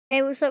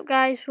Hey, what's up,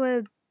 guys?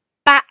 We're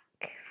back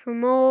for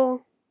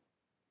more,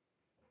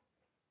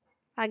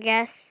 I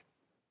guess.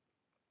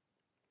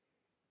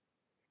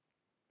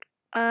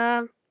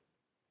 Yeah.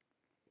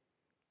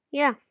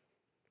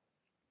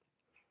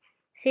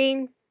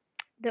 See,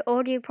 the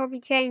audio probably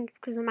changed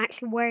because I'm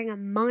actually wearing a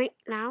mic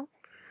now,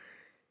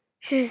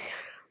 which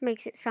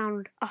makes it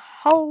sound a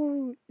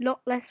whole lot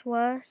less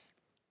worse,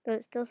 but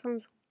it still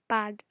sounds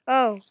bad.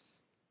 Oh,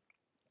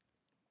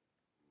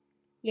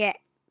 yeah.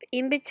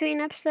 In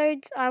between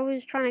episodes, I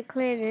was trying to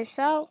clear this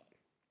out,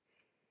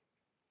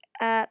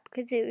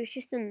 because it was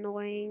just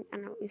annoying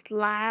and it was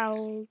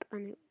loud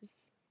and it was,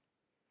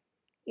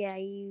 yeah,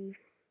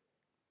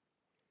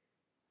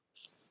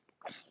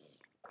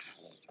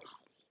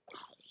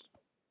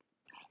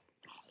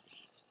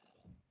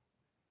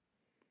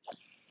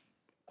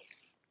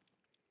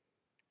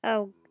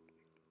 oh.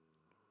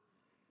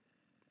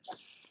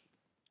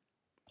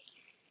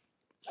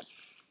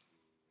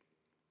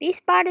 These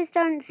spiders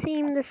don't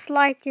seem the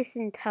slightest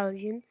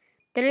intelligent.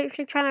 They're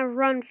literally trying to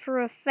run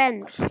through a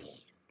fence. Have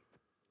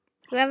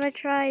you ever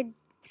tried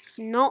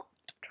not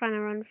trying to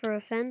run through a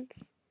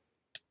fence?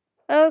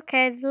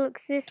 Okay, look,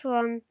 this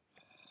one.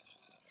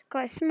 It's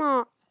quite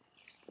smart.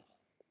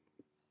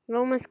 You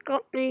almost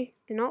got me,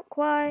 but not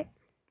quite.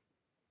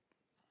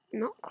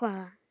 Not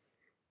quite.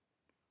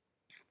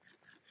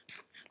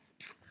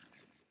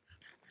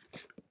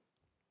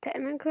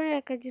 Technically,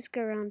 I could just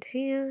go around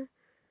here.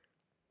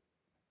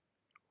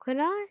 Could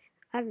I?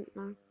 I don't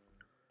know.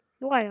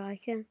 Why do I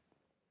care?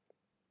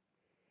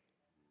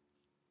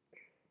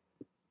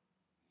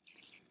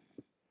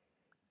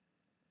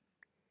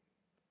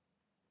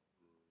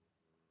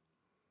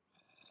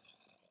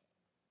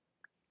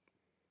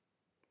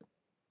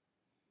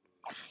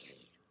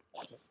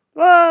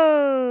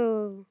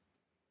 Whoa!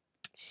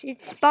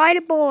 It's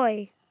Spider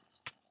Boy.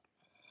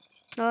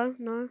 No,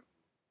 no.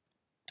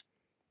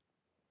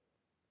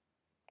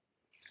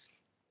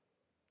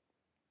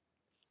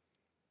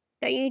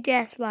 Don't you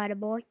dare, Spider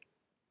Boy.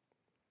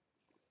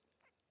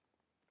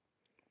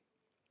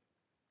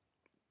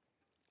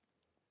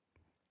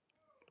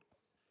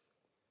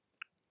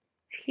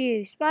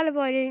 Phew, Spider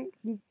Boy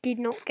did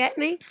not get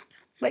me,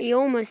 but he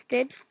almost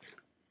did.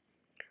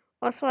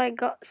 Also, I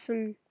got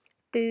some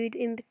food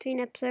in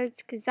between episodes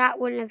because that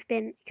wouldn't have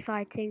been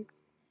exciting.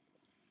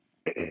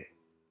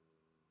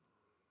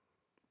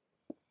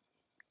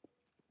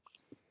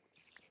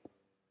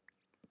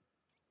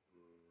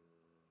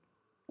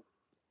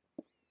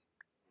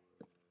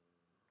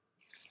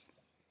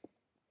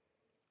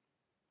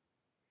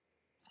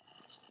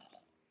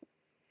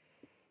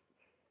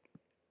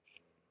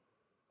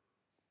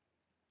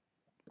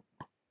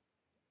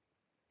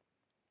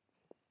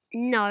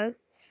 No,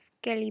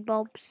 Skelly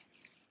Bobs.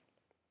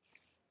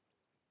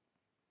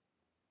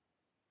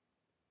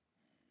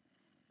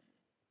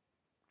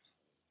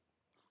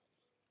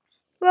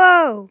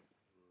 Whoa!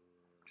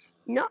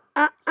 No,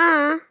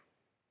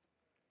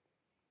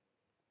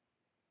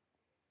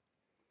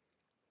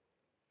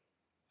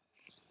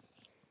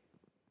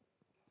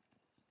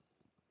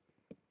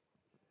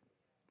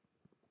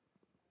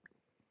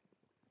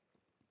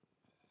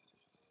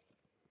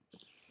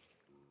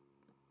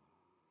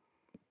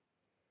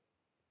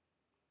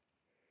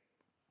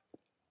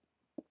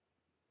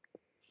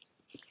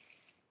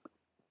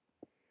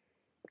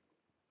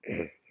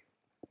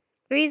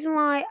 The reason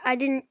why I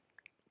didn't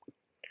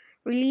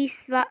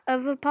release that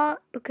other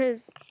part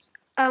because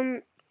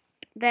then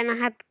I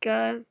had to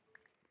go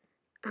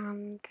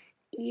and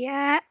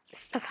yeah,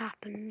 stuff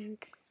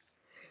happened.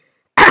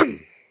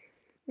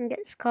 And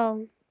gets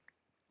cold.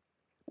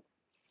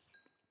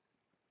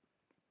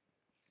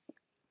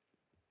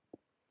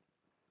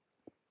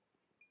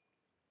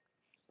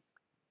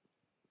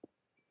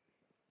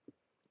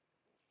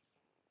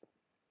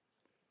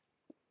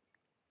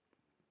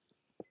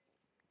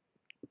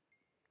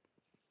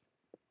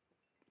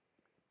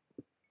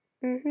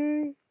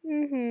 Mhm,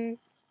 mhm,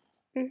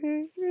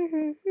 mhm,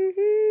 mhm,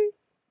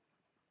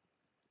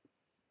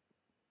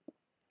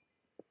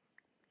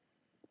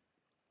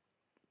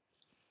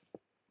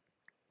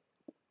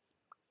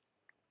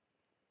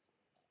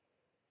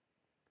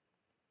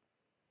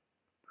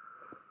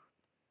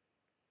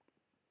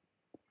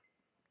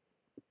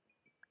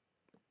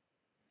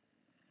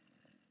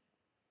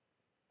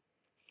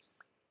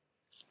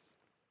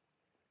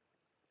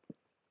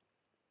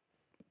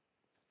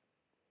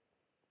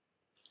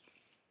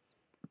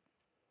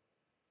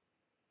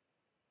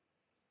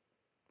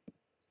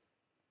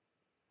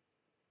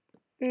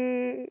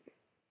 mhm.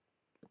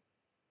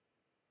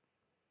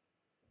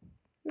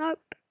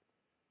 Nope.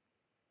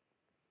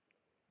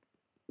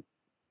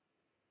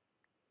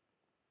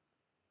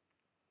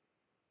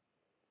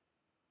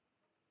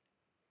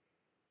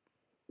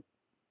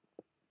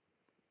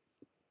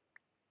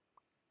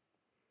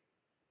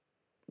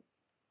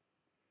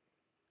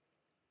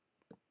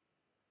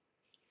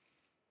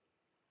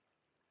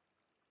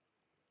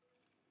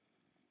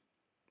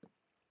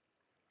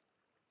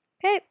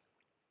 Okay.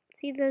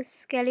 See those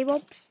skelly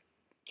bobs?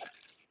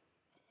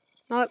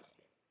 Nope.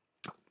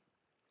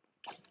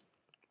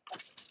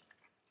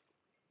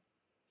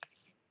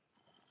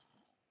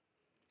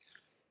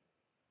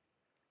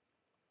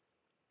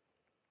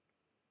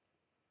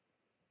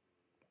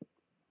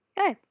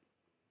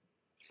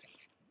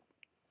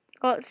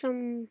 Got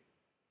some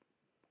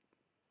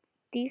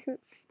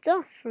decent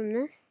stuff from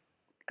this.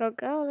 Got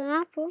golden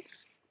apple.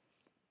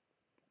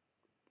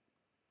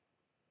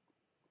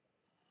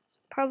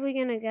 Probably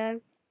gonna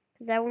go,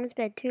 because I won't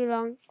spend too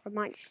long, or I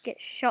might just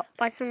get shot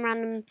by some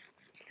random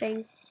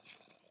thing.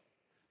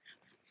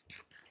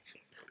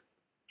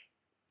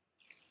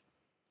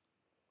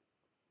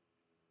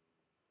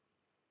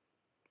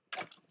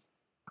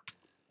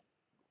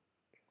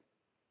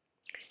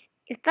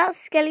 If that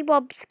Skelly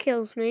Bobs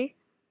kills me,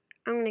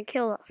 I'm gonna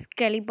kill that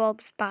Skelly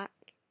Bobs back.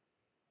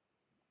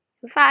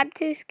 If I'm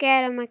too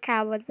scared, I'm a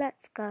coward.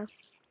 Let's go.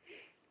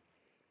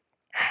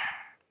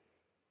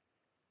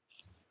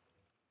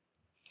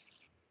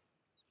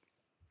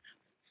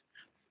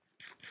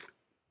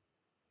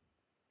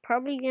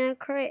 Probably gonna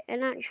create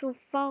an actual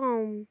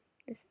farm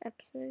this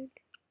episode.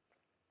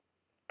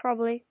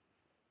 Probably.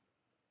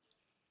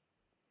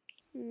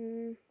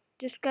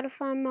 Just gotta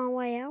find my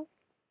way out.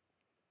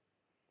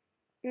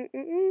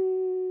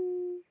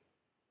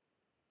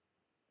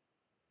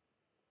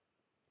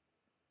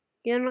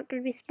 You're not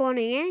gonna be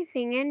spawning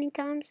anything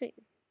anytime soon.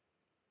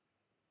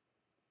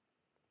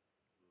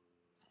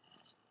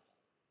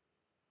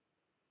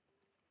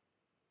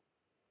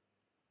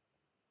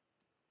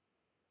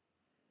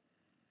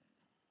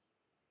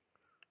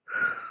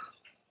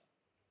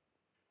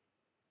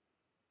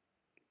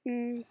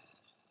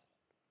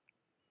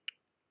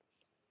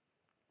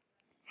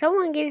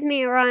 Someone give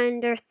me a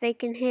reminder if they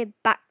can hear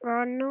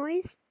background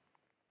noise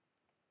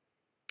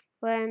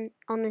when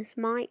on this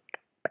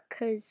mic,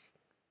 because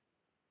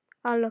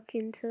I'll look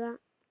into that.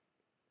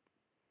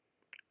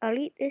 I'll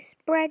eat this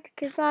bread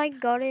because I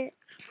got it.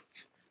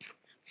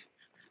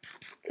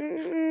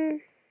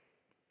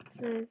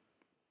 So,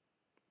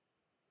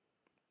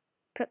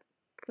 I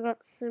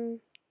got some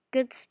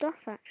good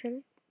stuff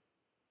actually.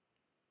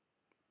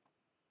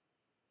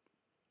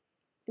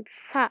 In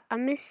fact, I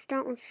missed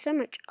out on so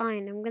much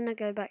iron. I'm gonna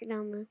go back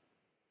down there.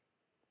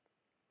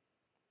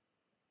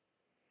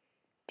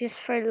 Just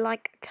for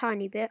like a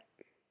tiny bit.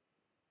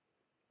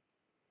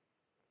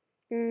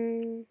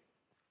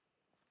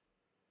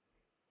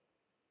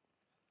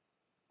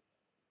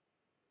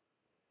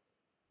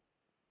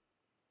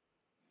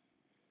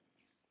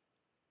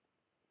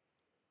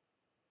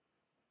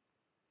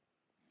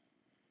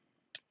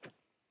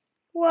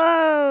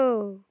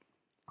 Whoa!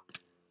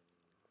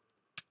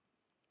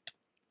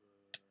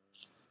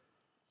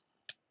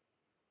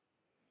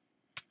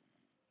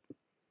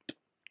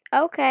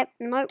 Okay,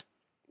 nope,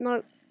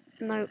 nope,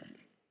 nope.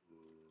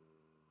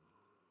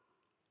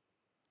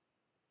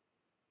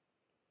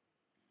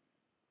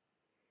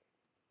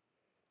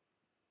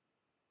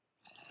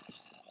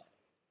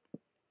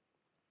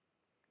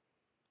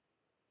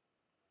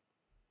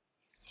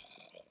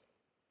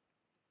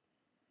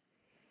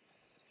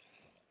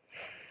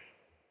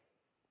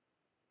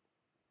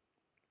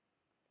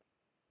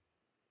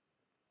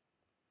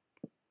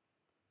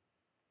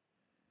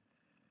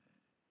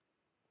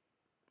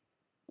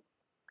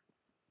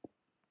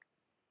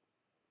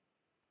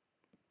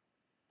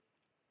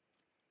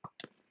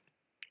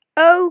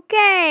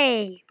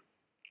 Okay!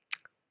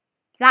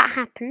 That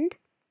happened.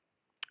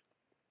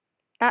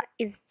 That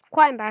is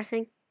quite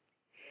embarrassing.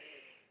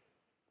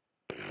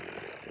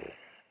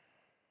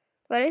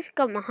 But at least I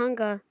got my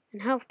hunger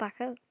and health back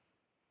up.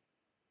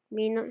 I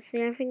mean, that's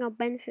the only thing I'll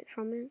benefit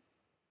from it.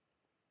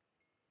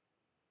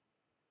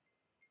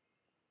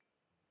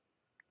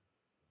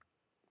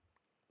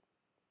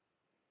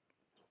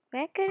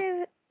 Where could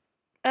it...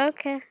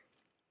 Okay.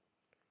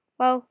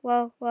 Whoa,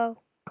 whoa, whoa.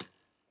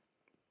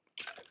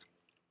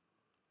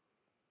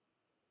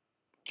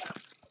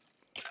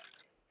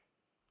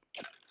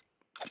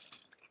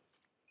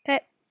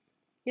 Okay,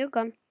 you're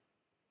gone.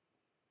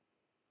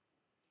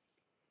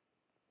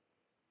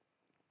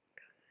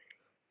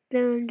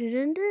 Dun, dun,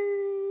 dun,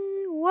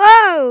 dun.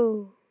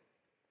 Whoa!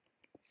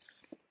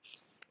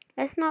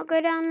 Let's not go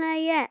down there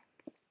yet.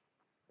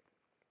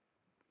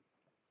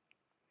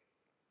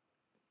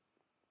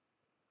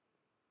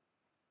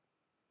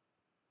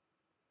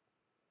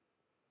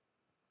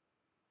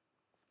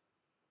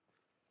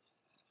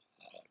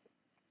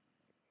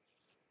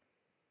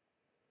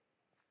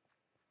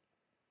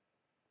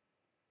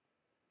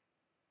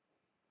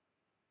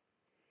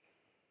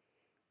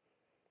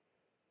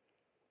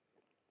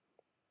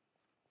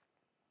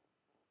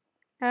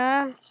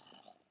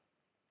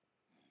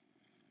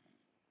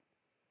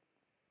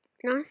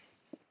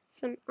 Nice.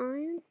 Some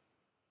iron.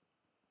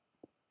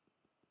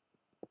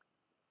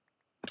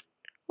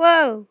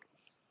 Whoa!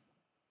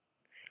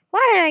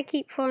 Why do I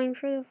keep falling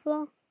through the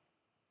floor?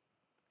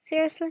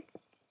 Seriously?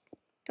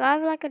 Do I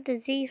have like a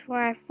disease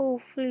where I fall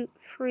through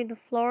the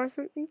floor or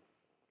something?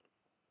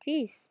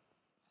 Jeez.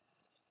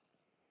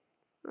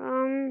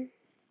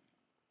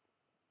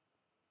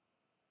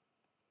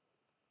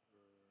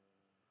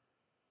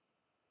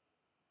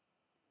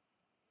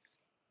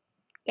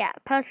 Yeah,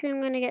 personally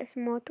I'm gonna get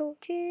some more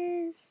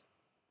torches.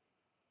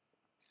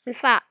 In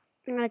fact,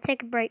 I'm gonna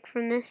take a break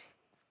from this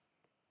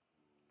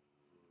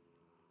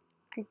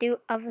and do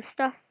other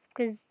stuff,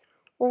 because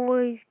all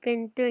we've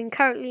been doing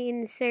currently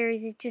in the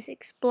series is just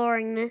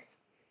exploring this.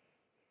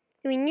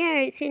 I mean, yeah,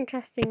 it's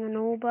interesting and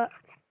all, but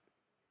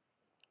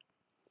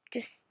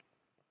just,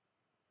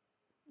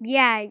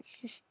 yeah, it's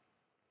just.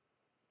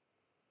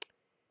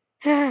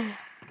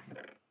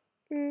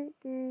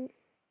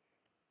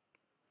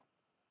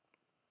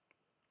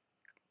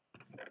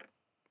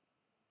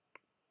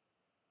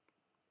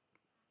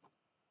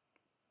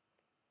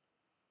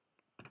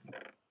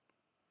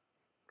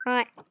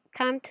 Right,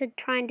 time to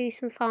try and do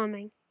some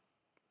farming.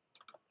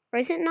 Or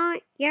is it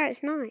night? Yeah,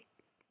 it's night.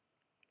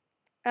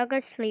 I'll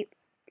go sleep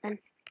then.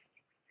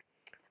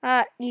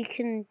 You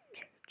can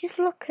just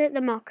look at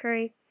the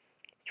mockery.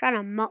 It's trying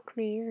to mock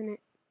me, isn't it?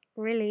 It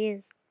really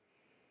is.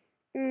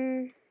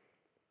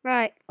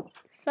 Right,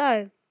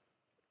 so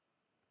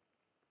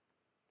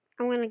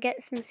I'm gonna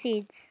get some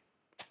seeds.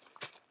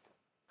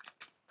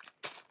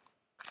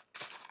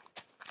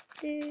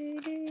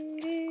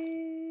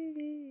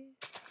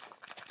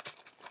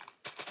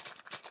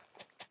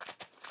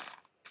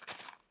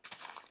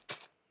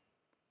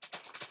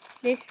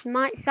 This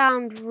might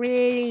sound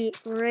really,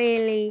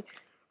 really,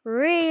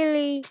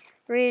 really,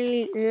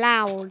 really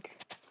loud.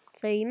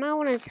 So you might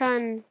want to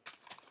turn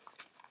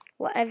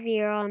whatever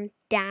you're on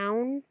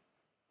down.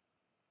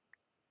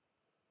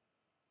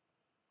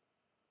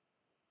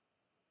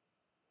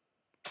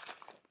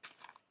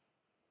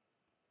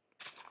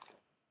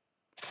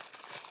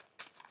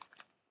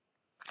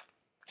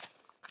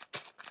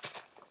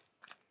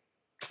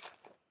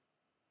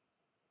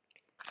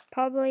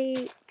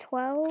 Probably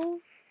 12.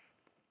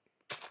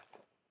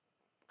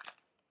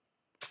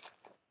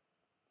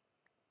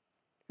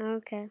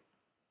 Okay.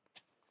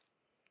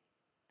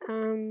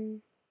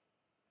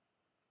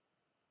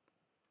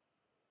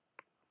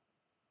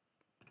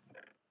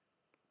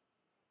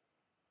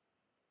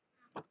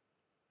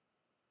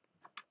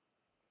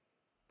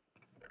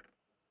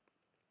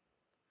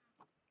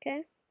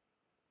 Okay.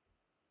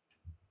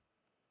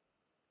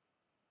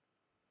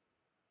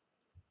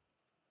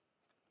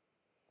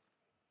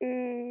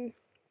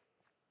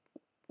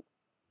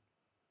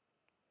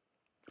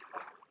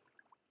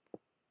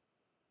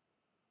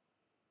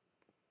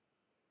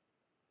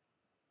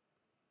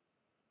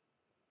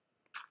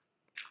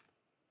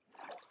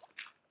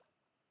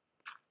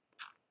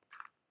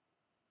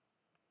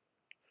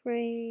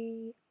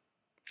 Three,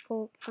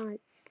 4, 5,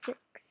 6.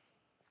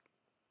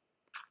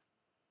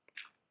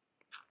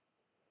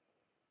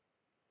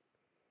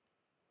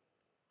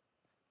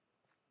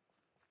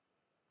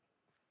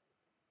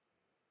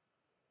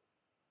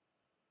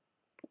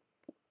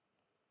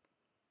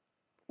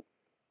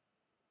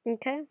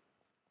 Okay.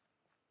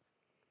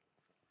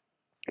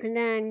 And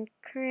then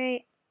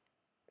create.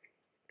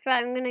 So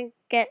I'm gonna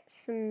get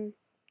some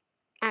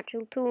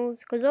actual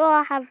tools because all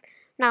I have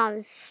now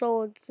is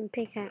swords and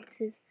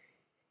pickaxes.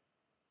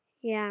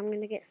 Yeah, I'm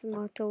gonna get some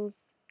more tools.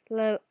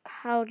 Look,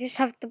 I'll just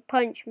have to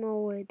punch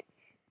more wood,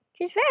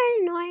 which is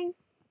very annoying.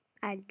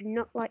 I do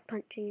not like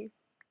punching it.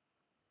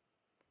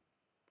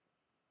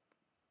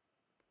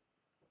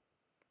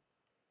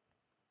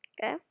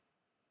 Okay.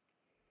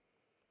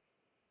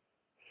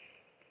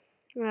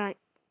 Right.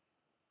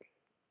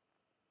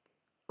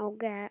 I'll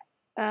get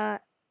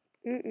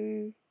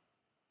mm-mm.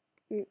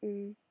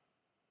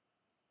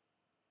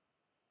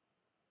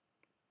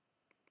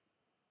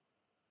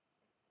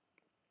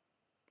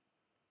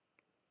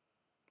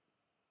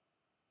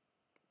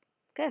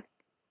 Okay.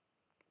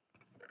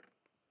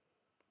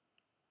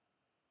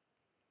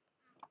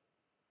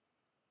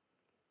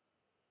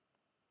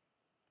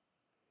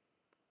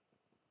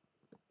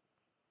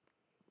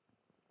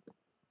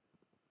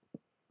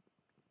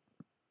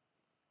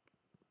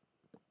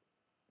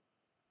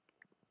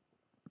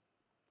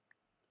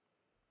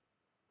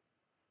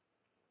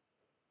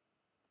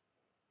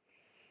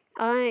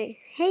 I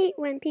hate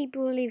when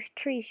people leave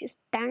trees just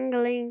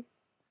dangling,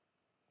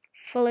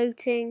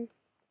 floating.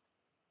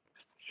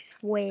 It's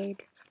just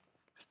weird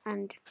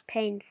and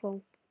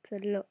painful to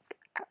look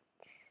at.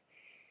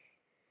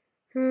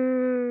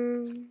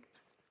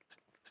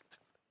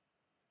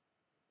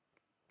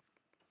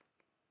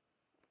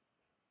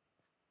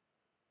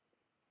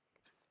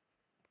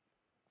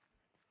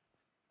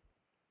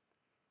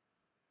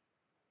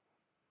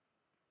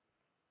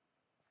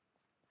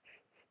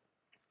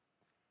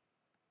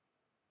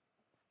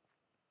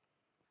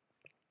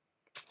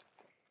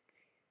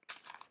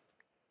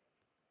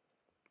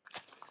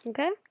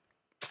 Okay.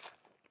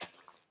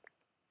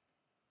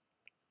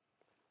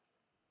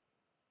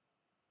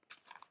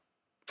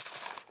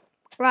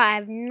 Right, I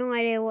have no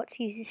idea what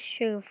to use this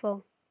sugar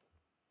for.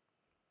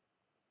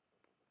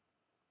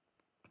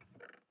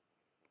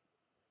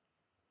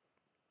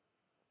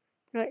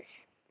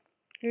 Let's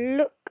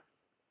look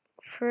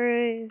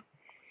through.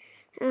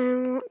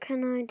 What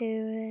can I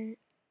do with it?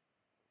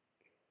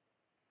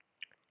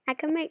 I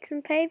can make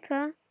some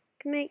paper. I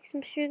can make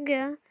some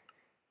sugar.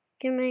 I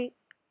can make.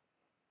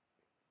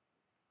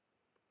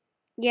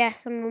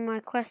 Yes, I'm on my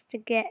quest to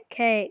get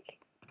cake.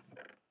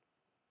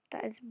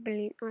 That is a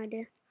brilliant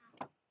idea.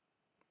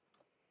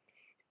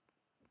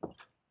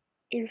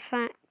 In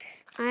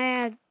fact, I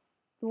had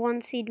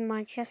one seed in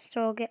my chest,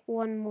 so I'll get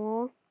one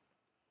more.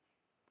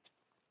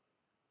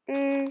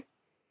 Come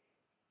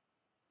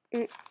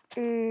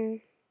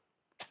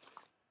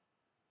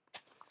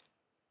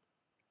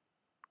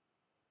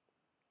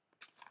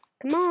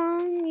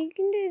on, you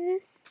can do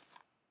this.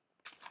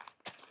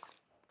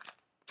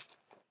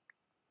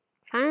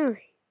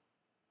 Finally.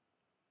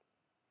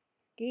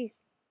 Jeez.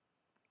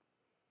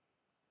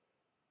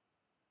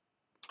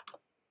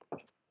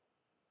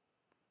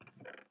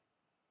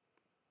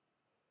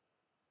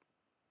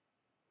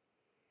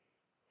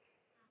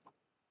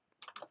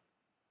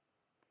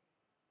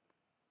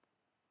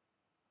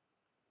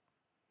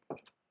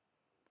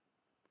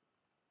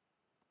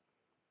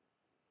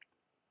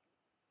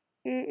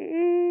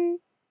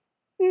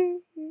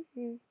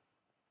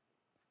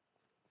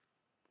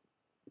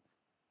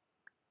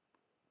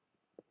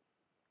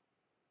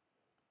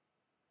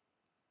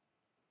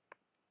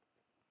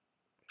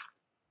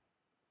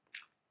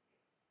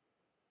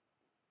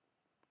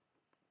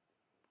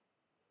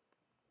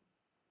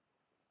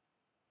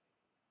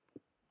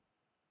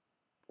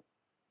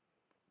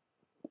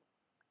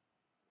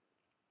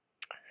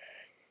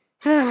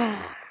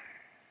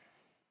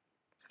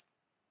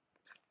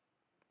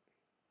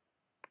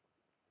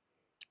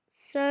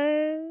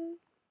 So,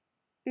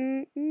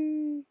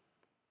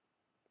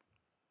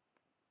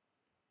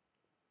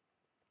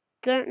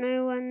 don't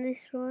know when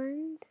this will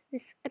end,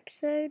 this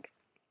episode,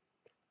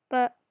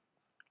 but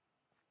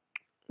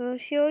I'll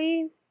show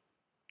you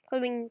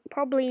something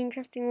probably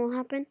interesting will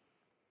happen.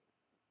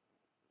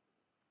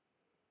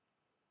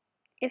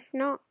 If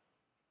not,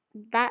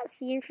 that's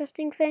the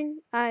interesting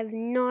thing. I have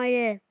no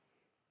idea.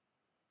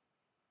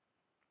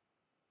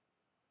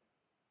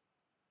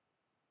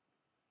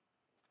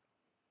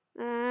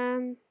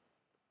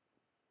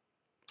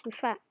 In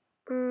fact,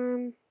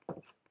 there's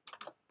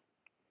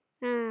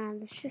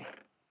just,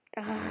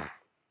 the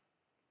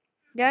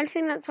only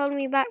thing that's holding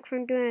me back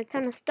from doing a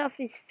ton of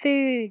stuff is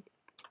food.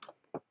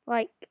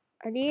 Like,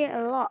 I need it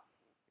a lot.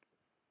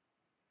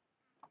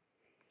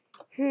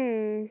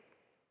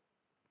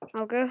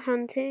 I'll go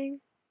hunting.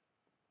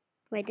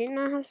 Wait, didn't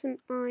I have some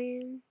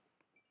iron?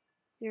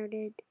 No, I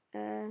did.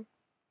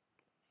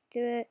 Let's do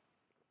it.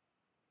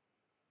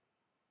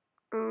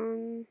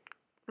 I'll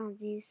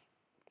use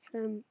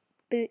some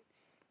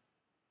boots.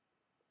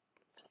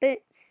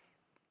 Put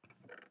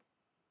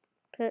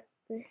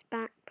this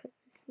back, put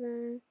this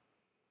there.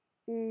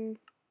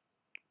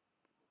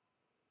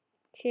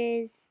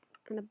 Cheers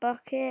and a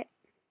bucket.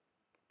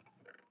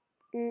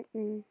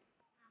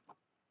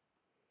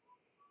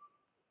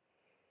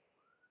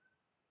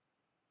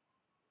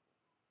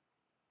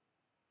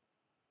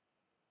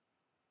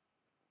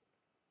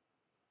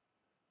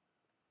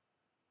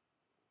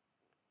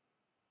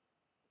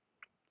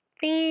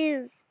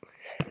 Please,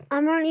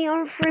 I'm only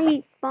on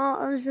 3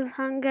 bottles of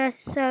hunger,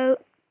 so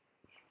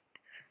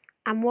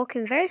I'm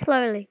walking very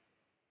slowly.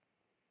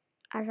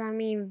 As I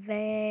mean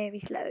very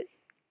slowly.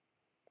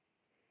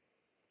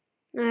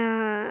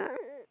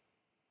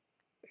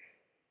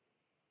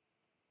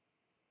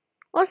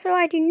 Also,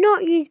 I do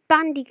not use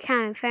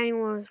Bandicam if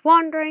anyone was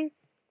wondering,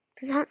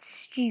 because that's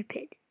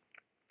stupid.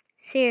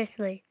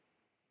 Seriously.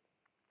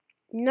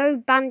 No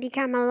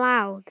Bandicam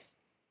allowed.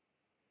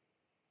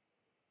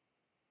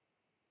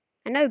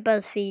 I know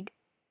BuzzFeed.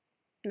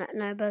 No,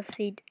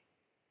 BuzzFeed.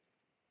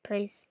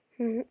 Please.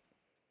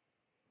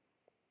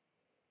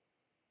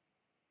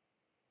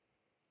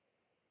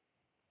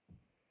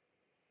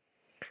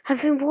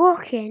 I've been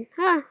walking.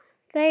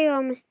 There you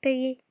are, Mr.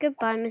 Piggy.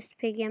 Goodbye, Mr.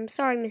 Piggy. I'm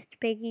sorry, Mr.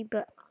 Piggy,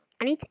 but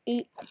I need to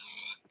eat.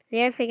 The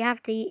only thing I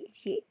have to eat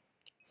is you.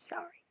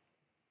 Sorry.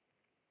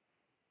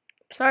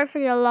 Sorry for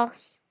your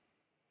loss.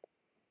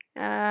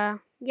 Yeah.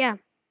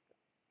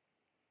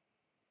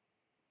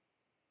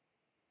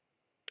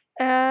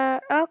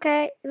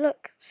 Okay,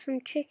 look,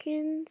 some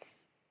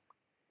chickens.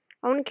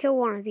 I want to kill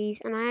one of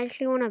these, and I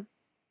actually want to,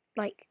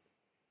 like,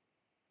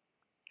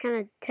 kind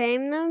of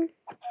tame them.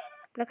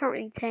 But I can't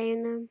really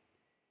tame them,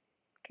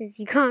 because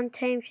you can't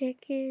tame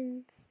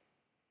chickens.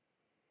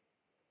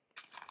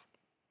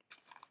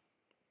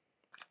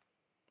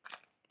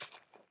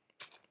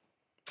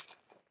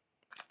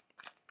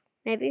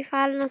 Maybe if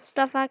I had enough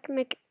stuff, I could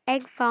make an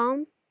egg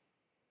farm.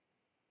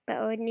 But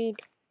I would need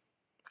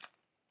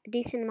a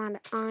decent amount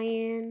of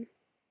iron.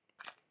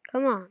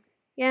 Come on.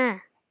 Yeah.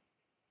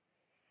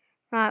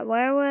 Right,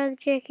 where were the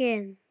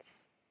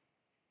chickens?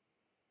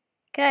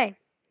 Okay.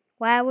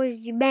 Where was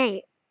your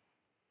mate?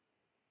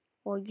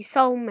 Or your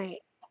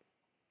soulmate?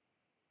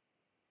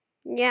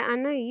 Yeah, I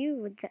know you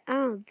were there.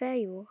 Oh, there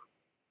you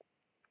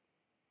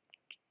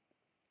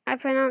are. I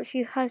pronounce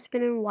you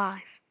husband and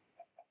wife.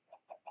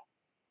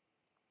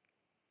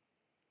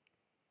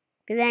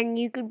 But then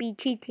you could be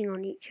cheating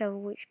on each other,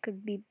 which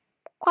could be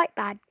quite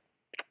bad.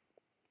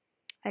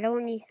 I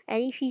don't want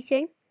any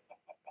cheating.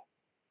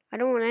 I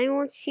don't want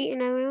anyone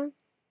cheating anyone.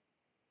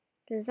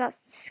 Because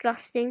that's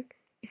disgusting.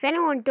 If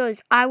anyone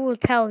does, I will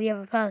tell the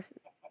other person.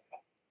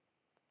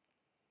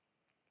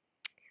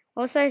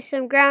 Also,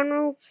 some ground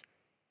rules.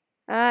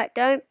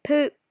 Don't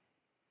poop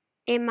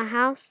in my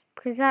house,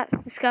 because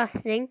that's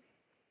disgusting.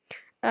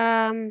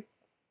 Don't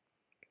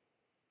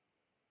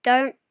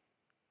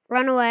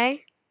run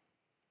away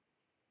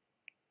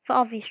for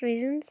obvious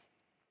reasons.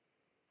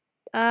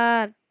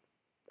 I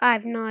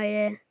have no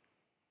idea.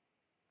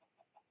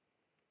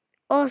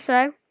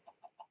 Also,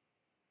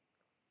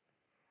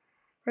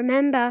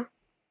 remember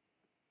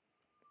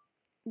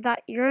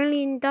that you're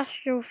only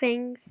industrial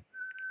things.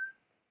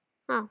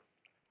 Oh.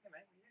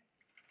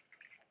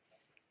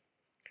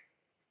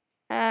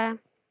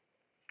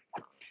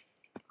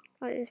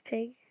 What is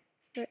pig?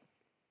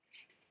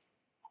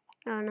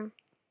 Oh no.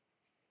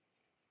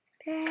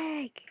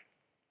 Pig!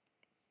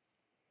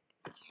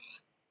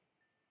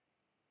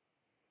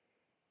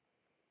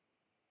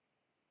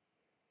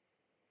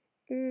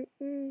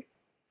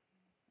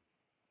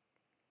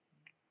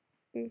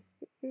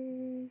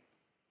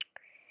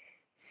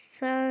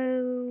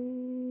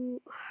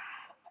 So...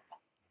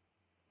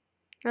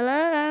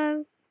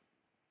 Hello?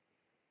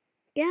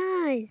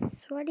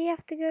 Guys, why do you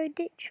have to go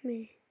ditch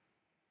me?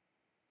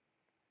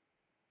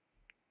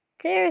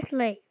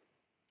 Seriously,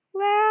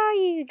 where are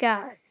you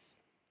guys?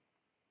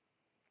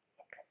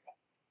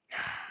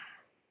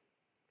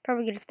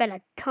 Probably gonna spend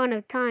a ton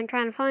of time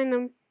trying to find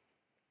them.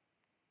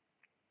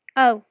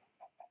 Oh,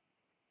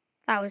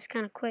 that was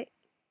kind of quick.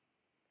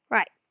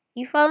 Right,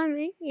 you follow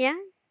me? Yeah?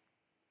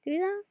 Do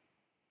that?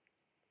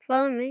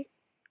 Follow me.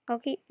 I'll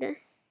keep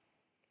this.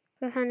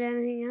 If I find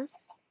anything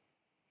else.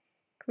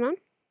 Come on.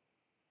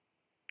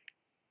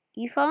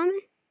 You follow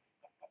me?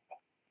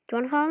 Do you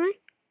want to follow me?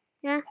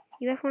 Yeah,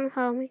 you both want to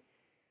follow me.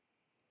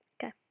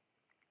 Okay.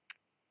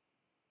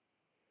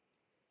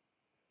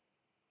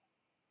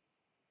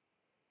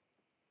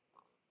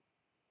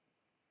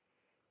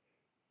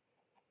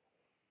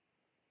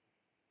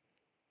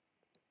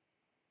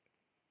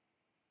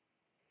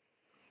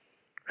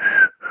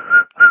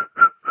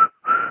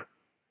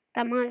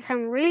 That might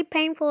sound really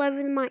painful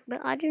over the mic,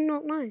 but I do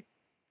not know.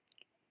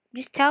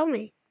 Just tell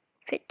me.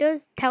 If it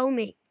does, tell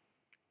me.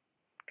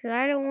 Because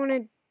I don't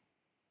want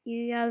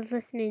you guys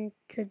listening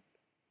to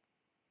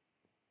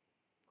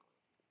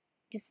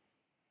just...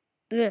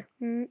 Ugh.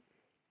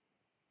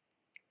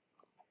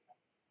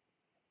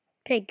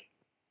 Pig.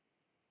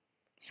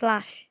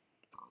 Slash.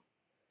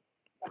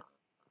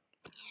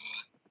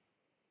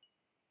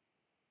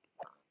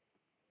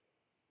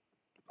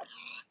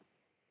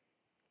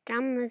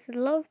 Damn, there's a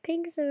lot of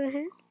pigs over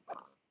here.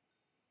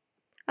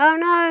 Oh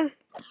no!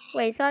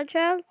 Wait, is that a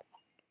child?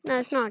 No,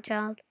 it's not a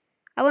child.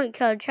 I won't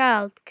kill a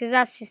child, because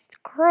that's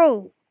just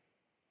cruel.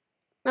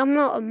 I'm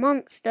not a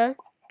monster.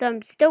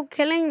 I'm still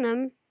killing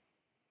them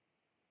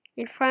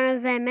in front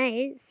of their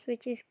mates,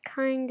 which is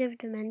kind of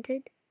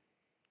demented.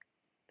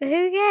 But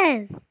who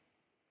cares?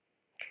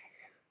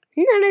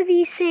 None of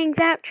these things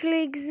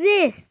actually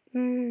exist.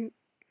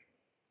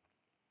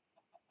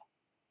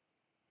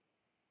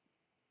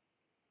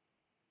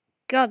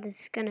 God,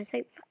 this is gonna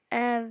take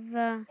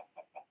forever.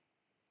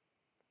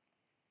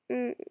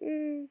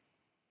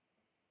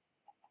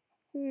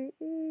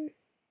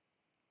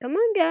 Come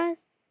on,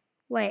 guys.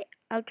 Wait,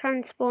 I'll try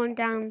and spawn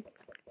down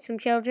some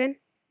children.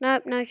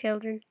 Nope, no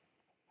children.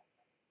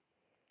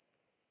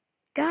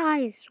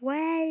 Guys,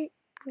 where have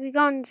we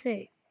gone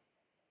to?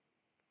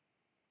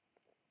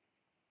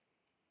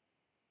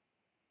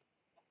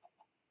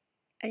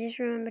 I just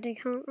remembered I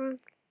can't run.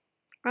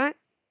 Right?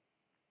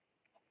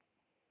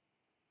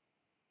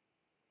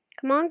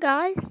 Come on,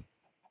 guys.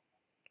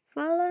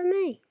 Follow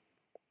me.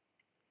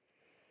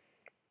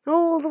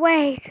 All the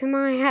way to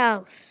my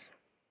house.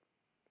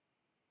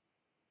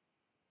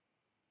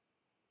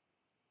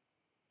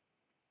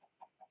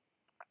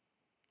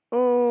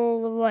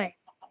 All the way.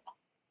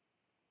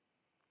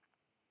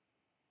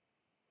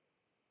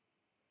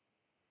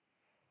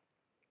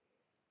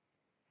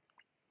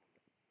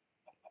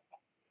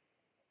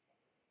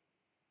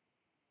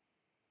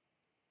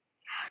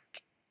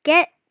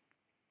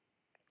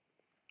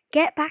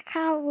 Get back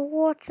out of the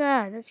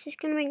water. That's just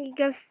gonna make you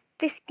go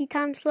 50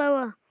 times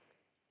slower.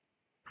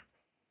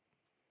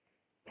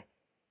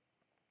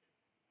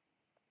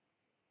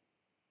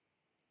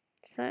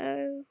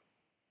 So,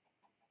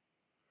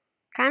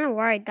 kind of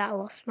worried that I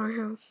lost my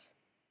house.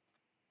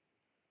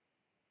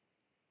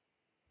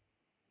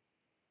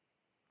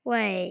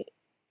 Wait.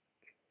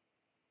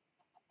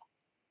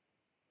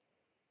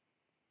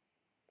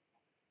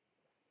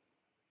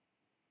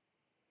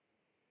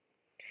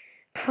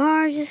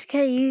 Before I just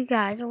get you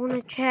guys, I want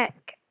to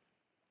check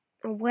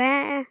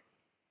where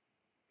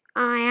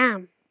I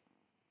am.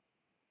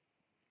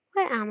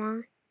 Where am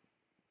I?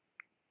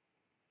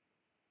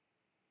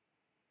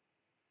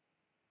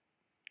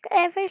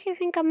 I officially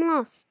think I'm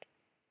lost.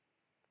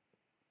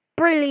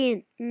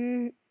 Brilliant.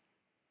 I'm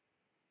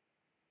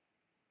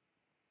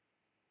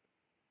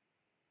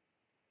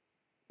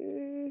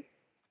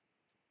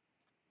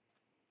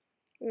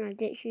gonna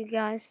ditch you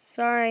guys.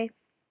 Sorry.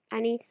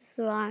 I need to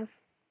survive.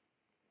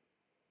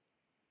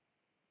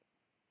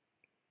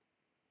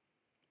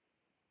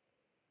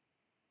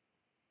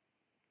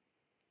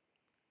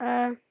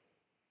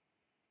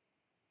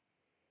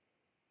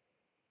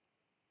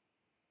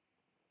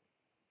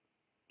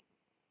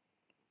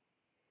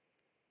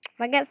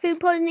 If I get food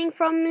poisoning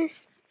from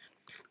this,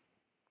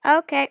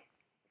 okay.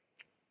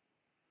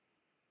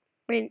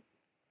 Brilliant.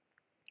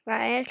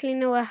 Right, I actually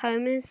know where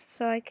home is,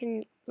 so I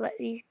can let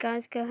these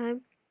guys go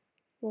home.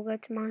 We'll go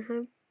to my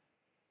home.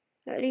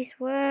 At least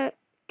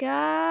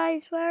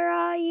guys, where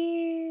are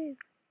you?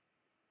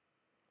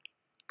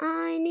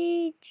 I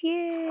need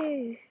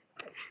you.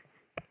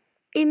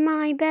 In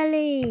my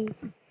belly.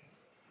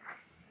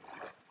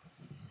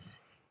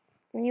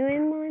 Are you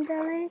in my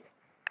belly?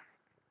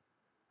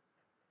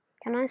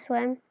 Can I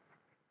swim?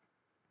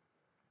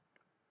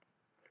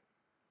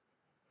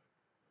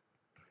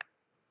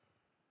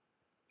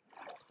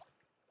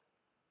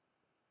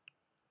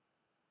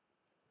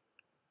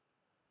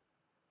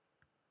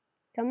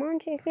 Come on,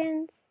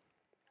 chickens.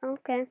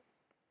 Okay.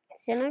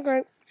 It's in a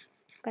group.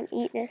 I'm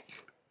gonna eat this.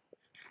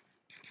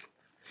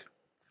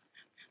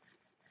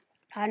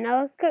 I know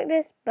I can cook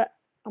this, but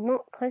I'm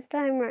not close to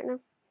home right now.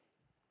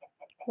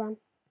 Come on.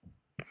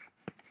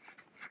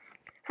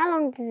 How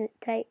long does it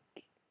take?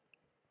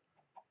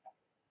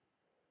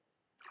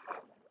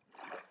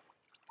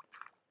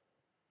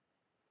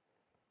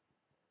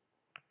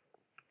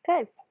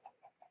 Okay.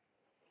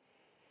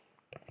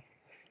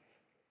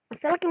 I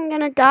feel like I'm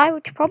gonna die,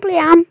 which I probably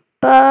am,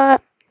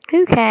 but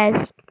who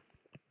cares?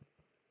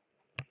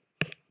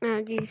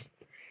 Oh, jeez.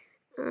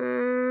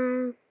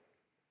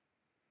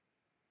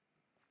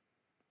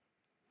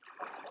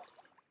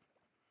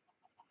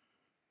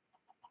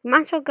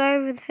 Might as well go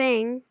over the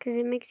thing, because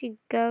it makes you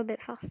go a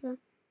bit faster.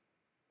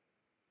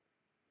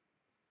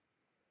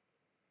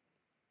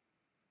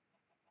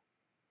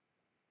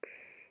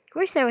 I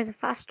wish there was a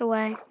faster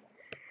way.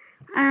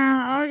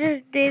 I'll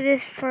just do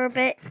this for a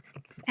bit,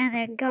 and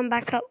then come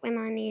back up when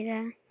I need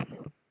it.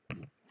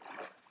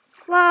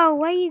 Whoa,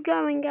 where are you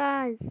going,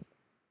 guys?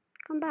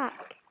 Come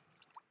back.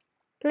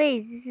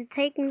 Please, this is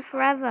taking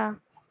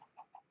forever.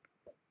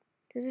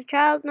 There's a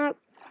child? Nope.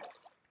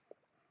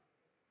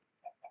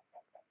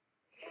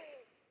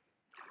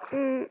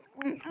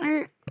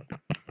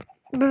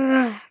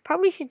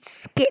 Probably should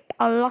skip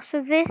a lot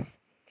of this,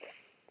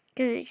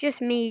 because it's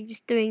just me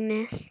just doing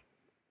this.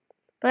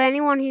 But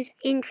anyone who's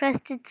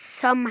interested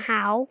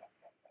somehow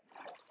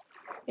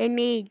in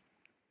me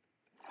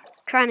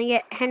trying to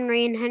get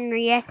Henry and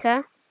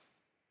Henrietta.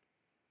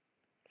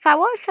 In fact,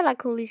 what should I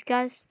call these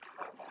guys?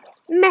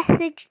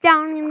 Message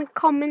down in the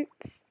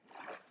comments.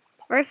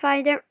 Or if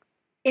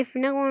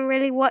no one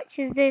really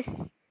watches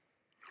this,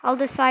 I'll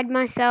decide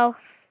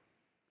myself.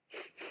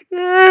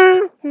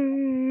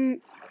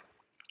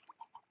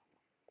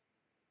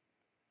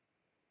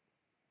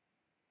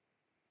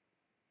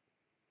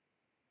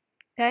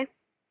 Okay.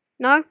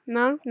 No.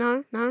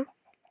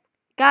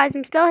 Guys,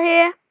 I'm still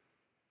here.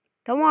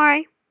 Don't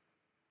worry.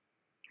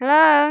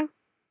 Hello.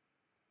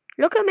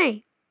 Look at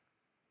me.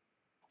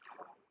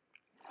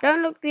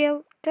 Don't look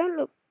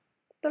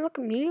at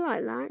me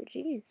like that.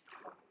 Jeez.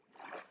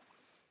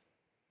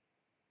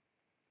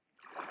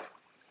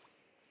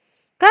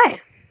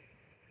 Okay.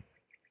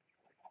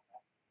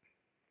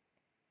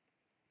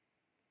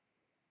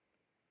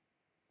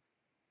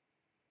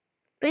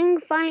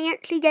 Finally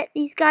actually get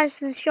these guys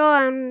to the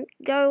shore and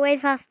go away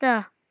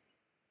faster.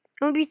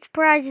 I won't be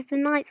surprised if the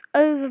night's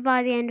over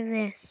by the end of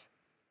this.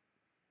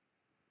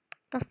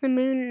 That's the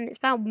moon and it's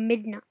about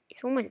midnight.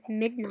 It's almost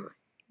midnight.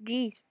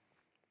 Jeez.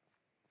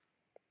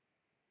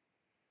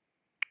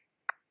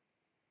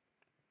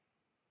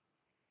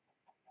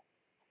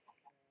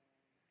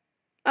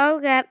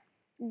 Okay.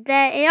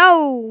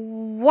 Oh,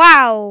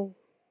 wow.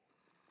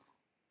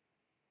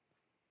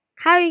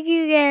 How did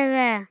you get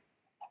there?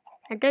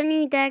 I don't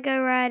you dare go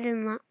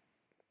riding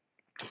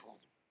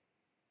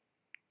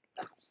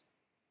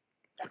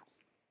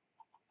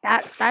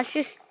that. That's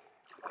just...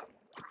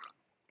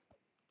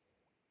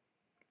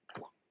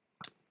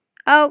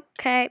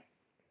 Okay.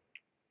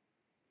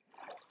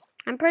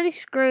 I'm pretty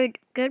screwed.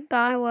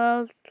 Goodbye,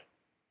 world.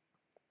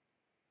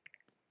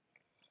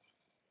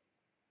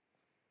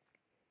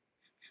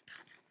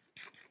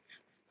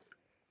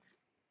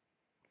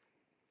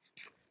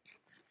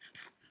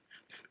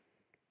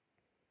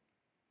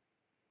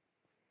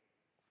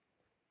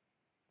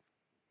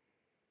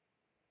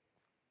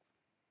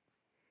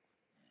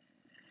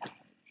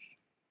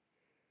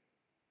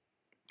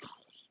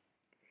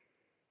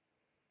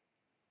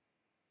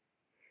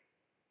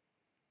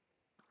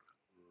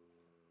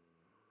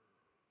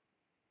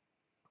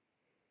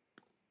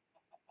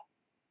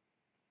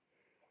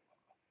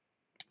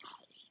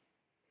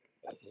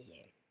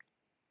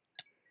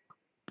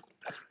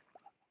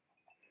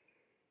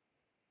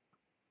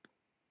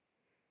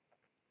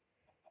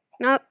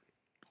 Nope.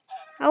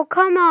 Oh,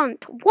 come on.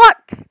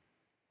 What?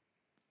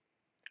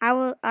 I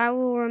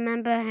will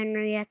remember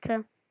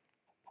Henrietta.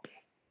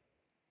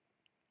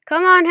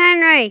 Come on,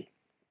 Henry.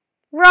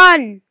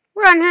 Run.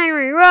 Run,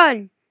 Henry,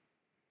 run.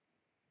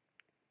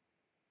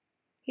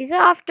 He's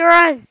after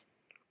us.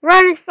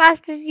 Run as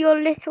fast as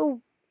your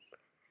little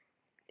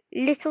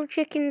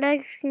chicken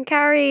legs can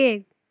carry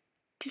you.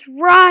 Just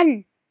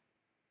run.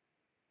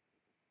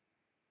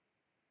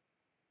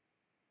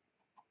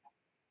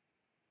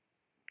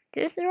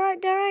 Is this the right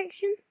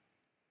direction?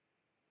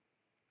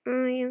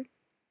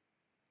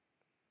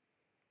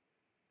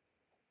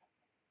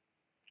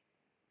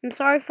 I'm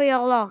sorry for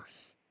your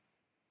loss.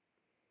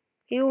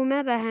 You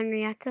remember,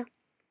 Henrietta.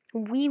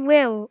 We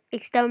will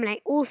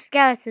exterminate all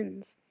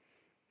skeletons.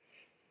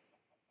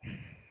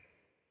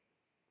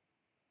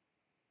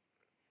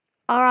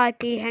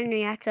 R.I.P.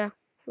 Henrietta.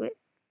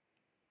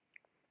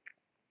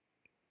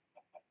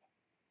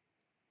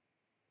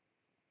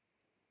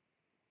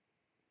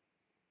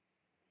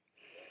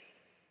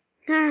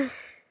 I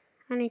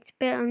need to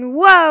build on.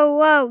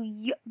 Whoa!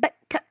 But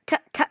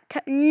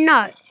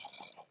no.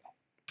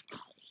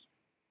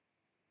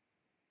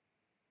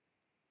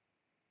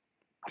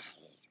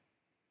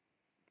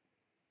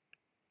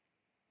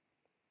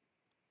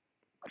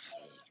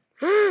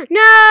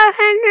 No,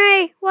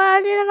 Henry!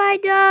 What have I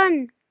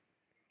done?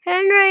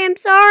 Henry, I'm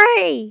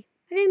sorry.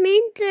 I didn't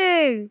mean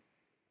to.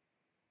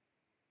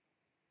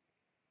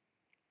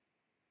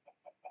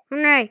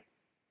 Henry.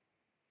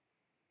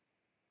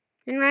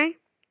 Henry?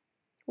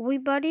 Are we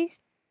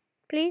buddies?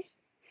 Please?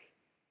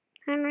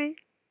 Henry?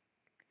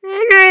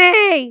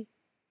 Henry!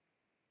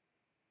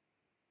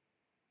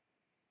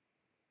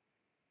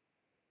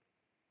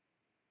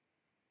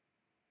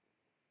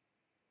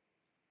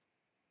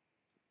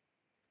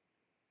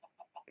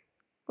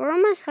 We're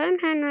almost home,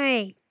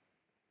 Henry.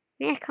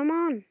 Yeah, come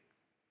on.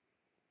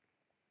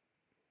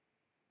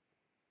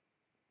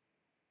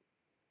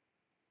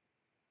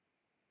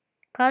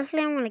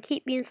 Personally, I'm going to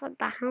keep you inside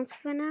the house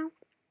for now.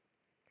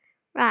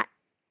 Right.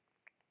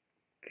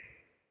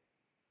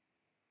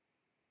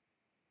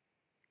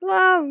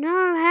 Whoa,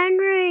 no,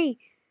 Henry!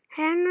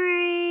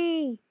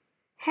 Henry!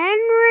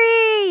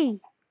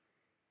 Henry!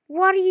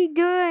 What are you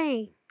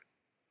doing?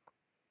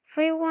 If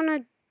you want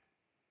to...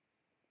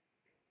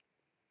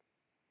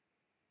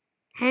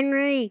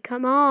 Henry,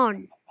 come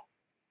on.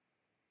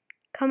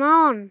 Come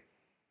on.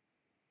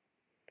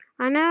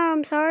 I know,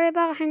 I'm sorry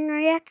about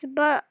Henrietta,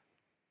 but...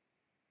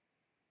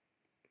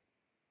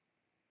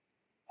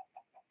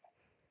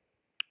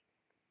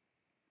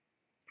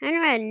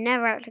 Henrietta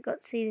never actually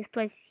got to see this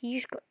place.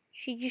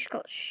 She just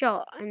got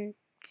shot and...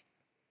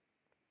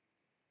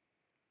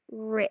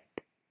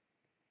 Rip.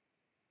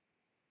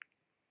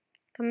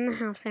 Come in the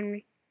house,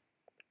 Henry.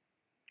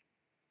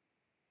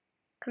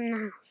 Come in the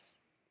house.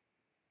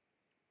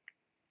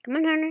 Come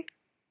on, Henry.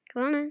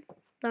 Come on in.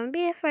 Don't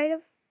be afraid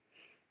of...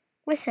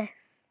 We're safe.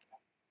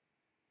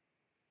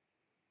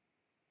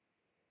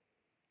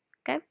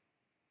 Okay?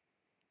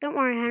 Don't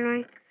worry,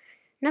 Henry.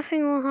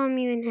 Nothing will harm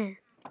you in here.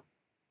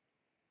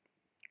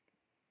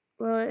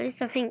 Well, at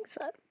least I think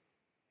so.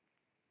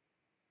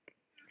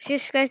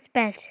 Just go to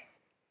bed.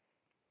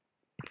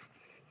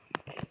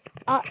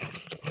 Oh,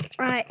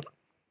 right.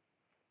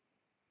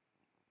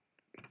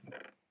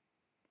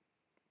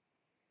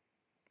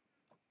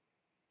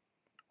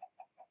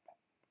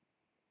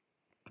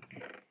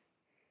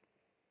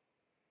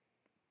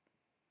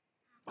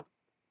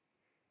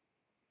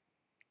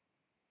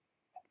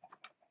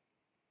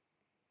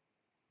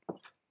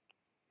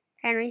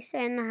 Henry,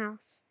 stay in the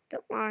house.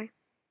 Don't worry.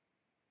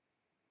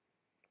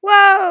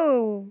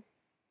 Whoa!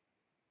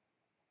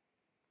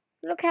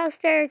 Look how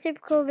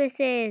stereotypical this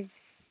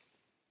is.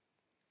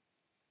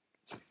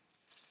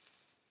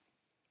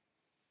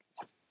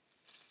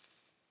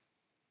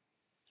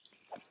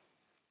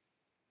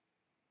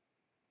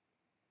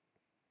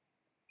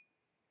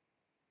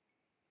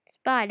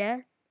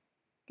 Spider,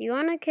 do you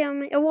want to kill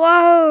me?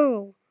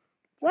 Whoa!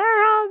 Where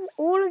are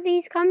all of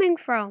these coming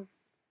from?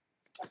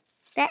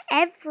 They're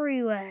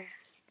everywhere.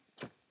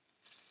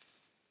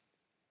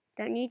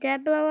 Don't need to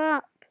blow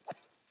up.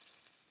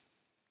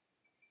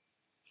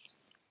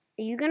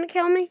 Are you gonna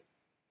kill me?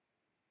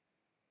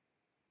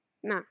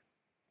 No.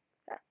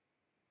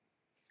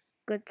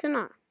 Good to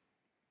know.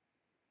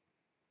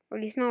 Or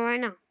at least not right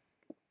now.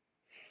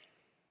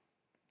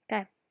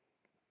 Okay.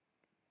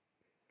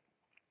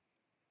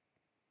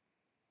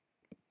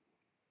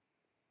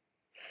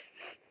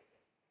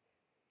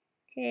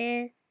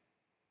 Here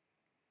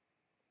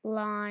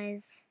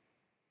lies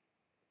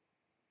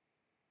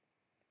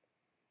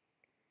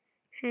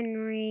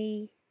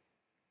Henry.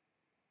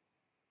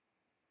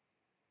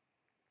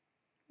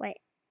 Wait.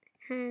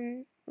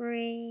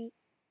 Henry.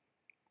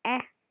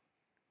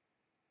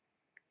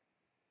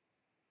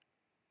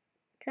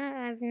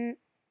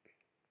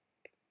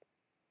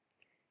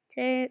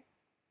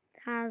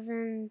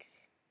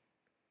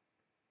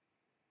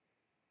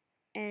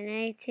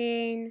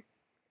 2018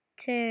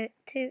 to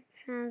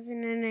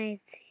 2018.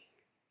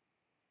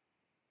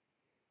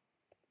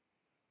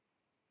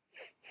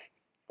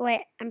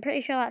 Wait, I'm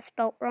pretty sure that's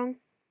spelt wrong.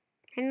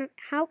 And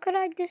how could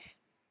I just...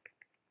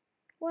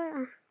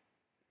 What?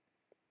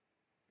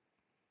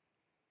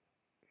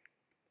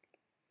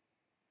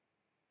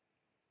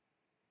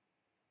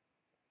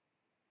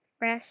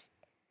 Rest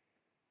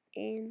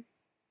in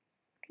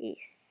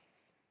peace.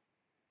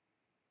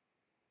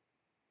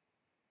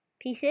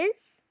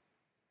 Pieces?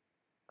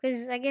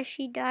 Because I guess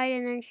she died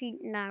and then she...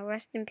 No,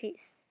 rest in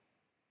peace.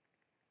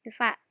 In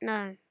fact,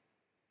 no.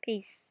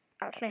 Peace.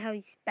 Actually, how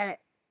you spell it.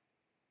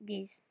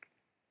 Jeez.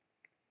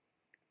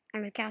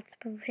 And the cat's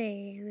prepare.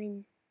 I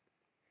mean...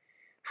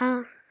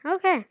 Huh?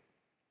 Okay.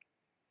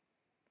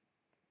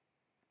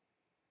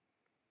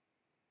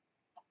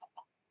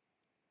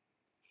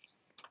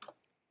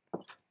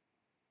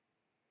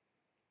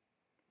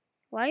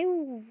 Why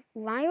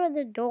are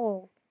the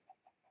door?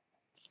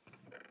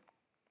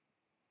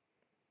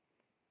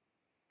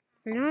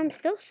 No, I'm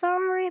still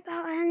sorry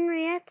about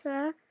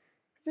Henrietta.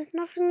 There's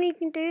nothing we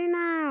can do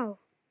now.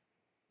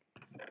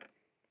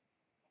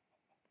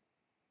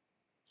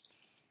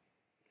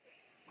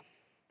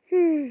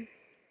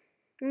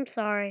 I'm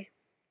sorry.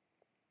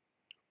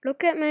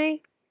 Look at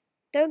me.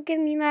 Don't give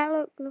me that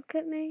look. Look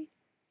at me.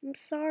 I'm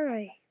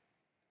sorry.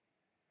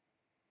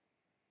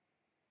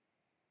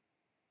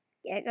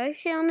 Yeah, go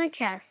sit on the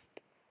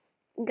chest.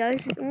 Go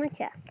sit on the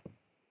chest.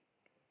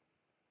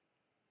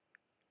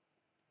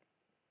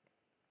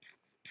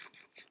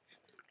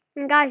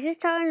 And guys,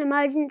 just tell an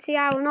emergency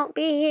I will not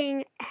be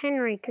hitting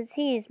Henry because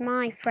he is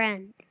my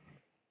friend.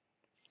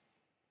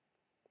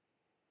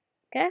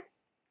 Okay?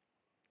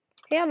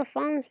 See how the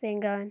farm's been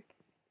going.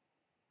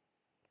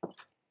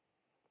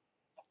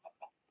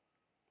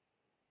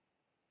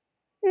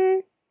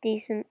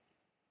 Decent.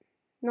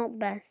 Not the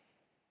best.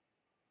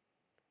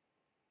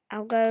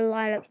 I'll go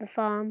light up the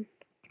farm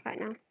right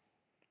now.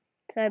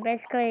 So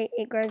basically,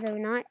 it grows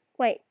overnight.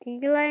 Wait,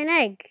 did you lay an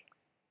egg?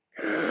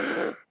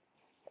 Oh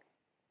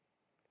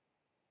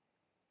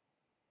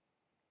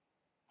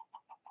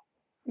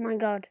my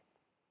god.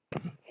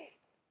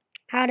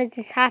 How did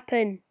this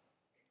happen?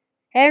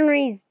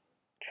 Henry's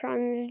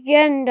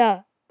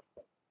transgender.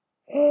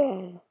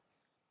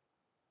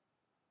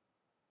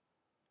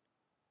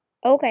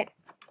 Okay.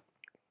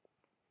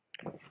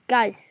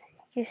 Guys,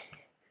 just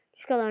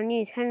got on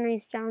news.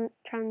 Henry's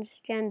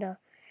transgender.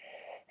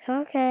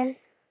 Okay.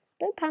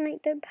 Don't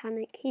panic, don't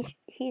panic. He's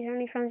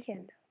only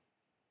transgender.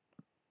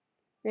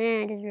 Nah,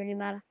 it doesn't really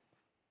matter.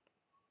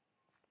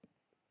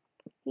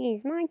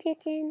 He's my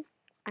chicken,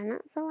 and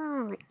that's how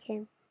I like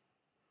him.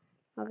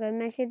 I'll go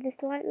measure this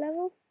light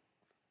level.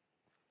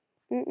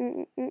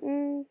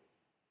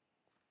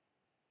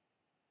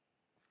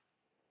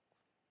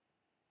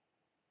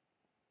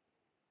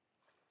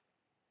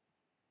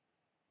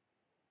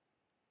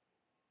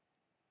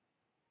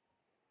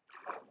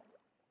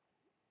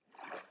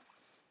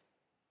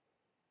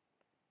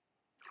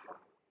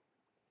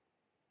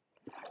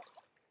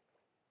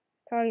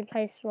 Probably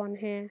place one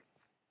here.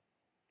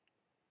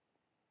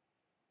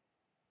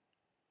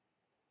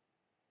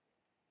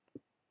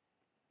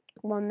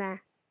 One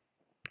there.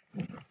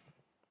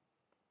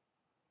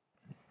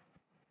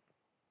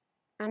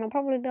 And I'll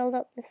probably build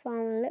up this farm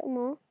a little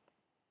more.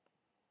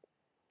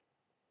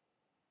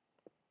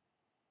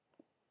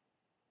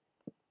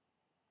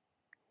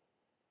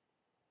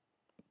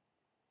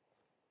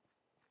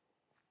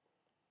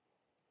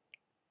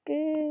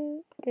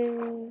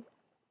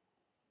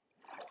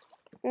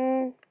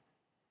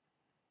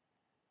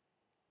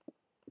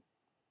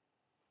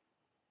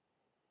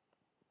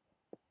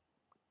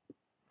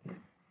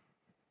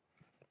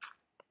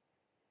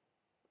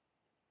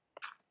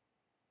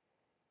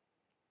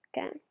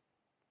 Okay.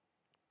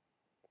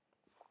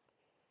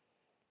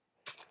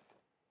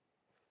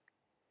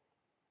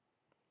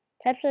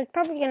 This episode's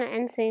probably going to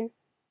end soon.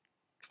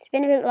 It's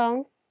been a bit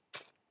long,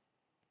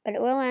 but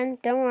it will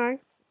end, don't worry.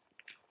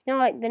 It's not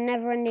like the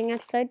never-ending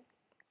episode.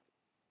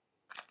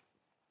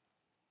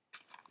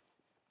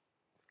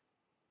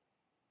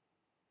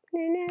 The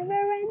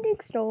never-ending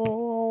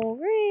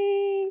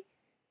story.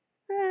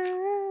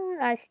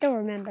 I still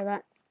remember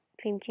that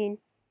theme tune.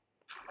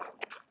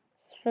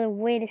 It's for the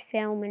weirdest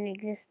film in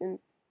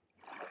existence.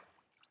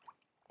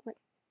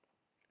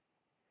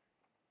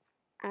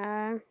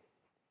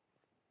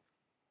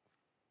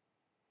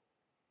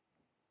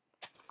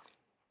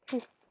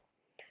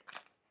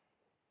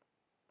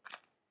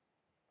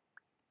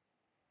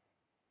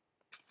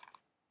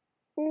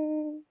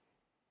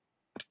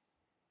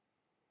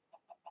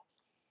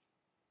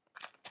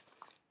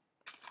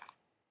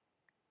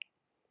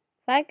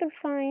 If I could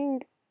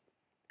find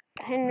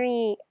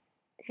Henry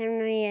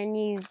a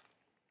new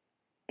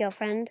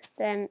girlfriend,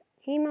 then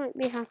he might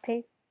be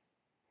happy.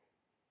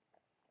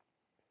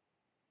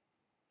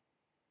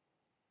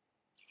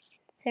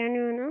 Is there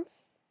anyone else?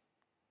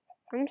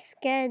 I'm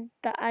scared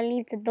that I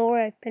leave the door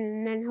open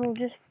and then he'll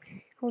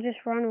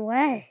just run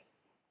away.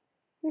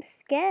 I'm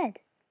scared.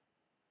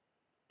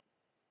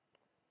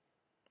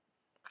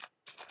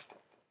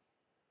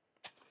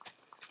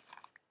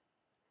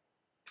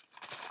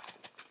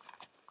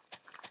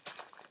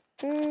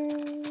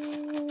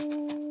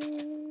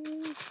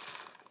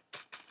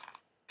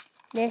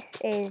 This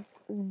is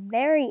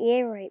very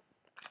eerie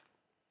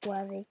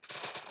worthy.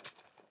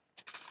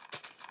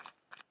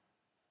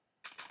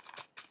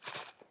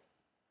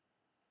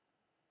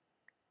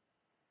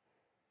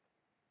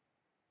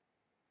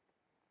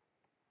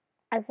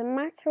 As a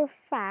matter of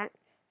fact,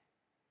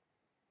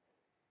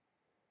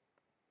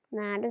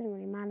 nah, it doesn't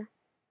really matter.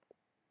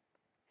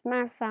 As a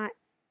matter of fact,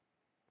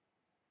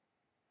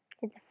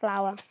 it's a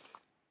flower.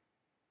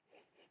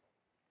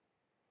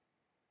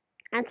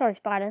 I'm sorry,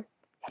 spider.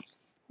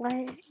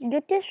 Why,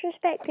 you're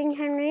disrespecting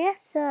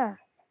Henrietta.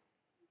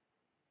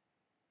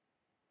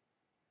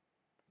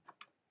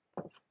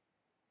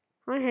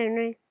 Hi,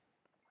 Henry.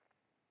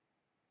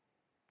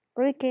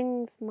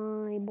 Greetings,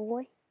 my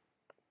boy.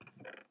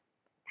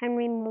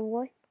 Henry, my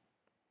boy.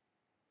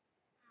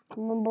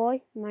 My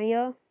boy,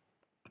 Mario.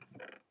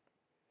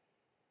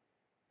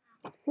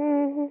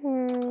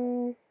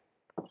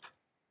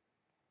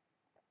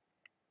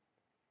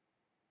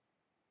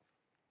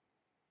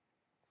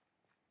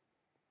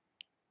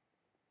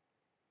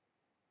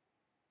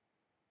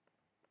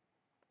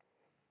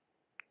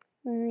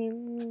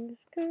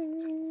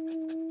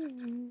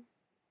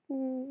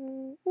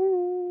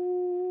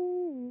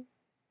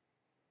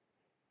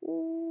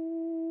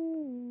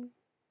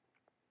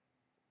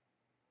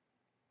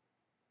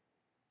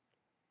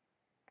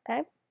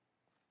 Okay,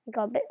 we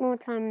got a bit more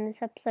time in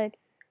this episode.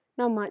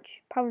 Not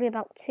much, probably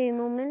about 2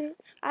 more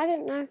minutes. I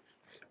don't know.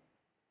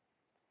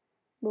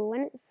 But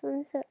when it's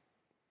sunset,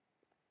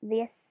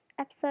 this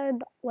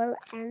episode will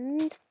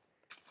end.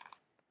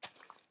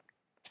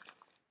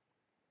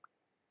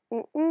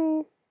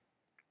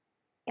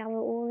 Gather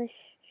all this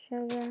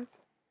sugar.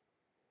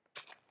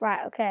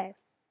 Right, okay.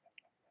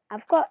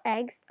 I've got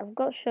eggs, I've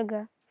got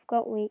sugar, I've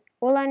got wheat.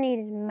 All I need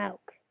is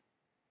milk.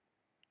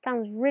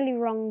 Sounds really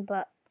wrong,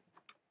 but...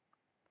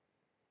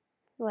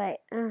 Wait,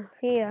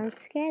 here, I'm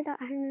scared that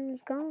Henry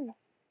was gone.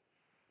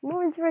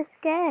 Everyone's very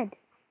scared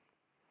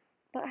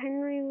that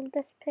Henry will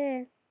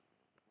disappear.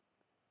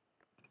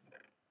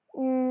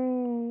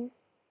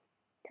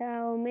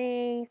 Tell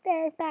me if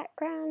there's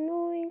background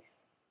noise.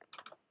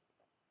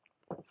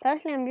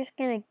 Personally, I'm just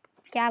gonna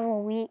gather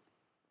wheat.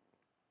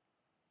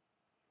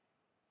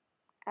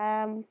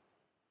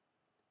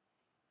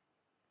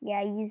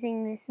 Yeah,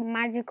 using this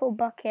magical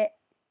bucket,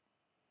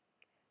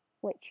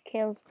 which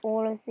kills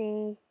all of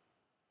the...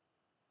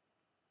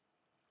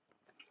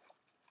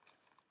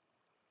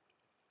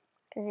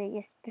 because it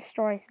just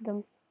destroys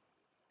them.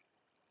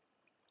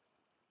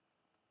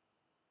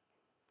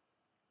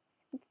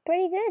 It's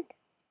pretty good.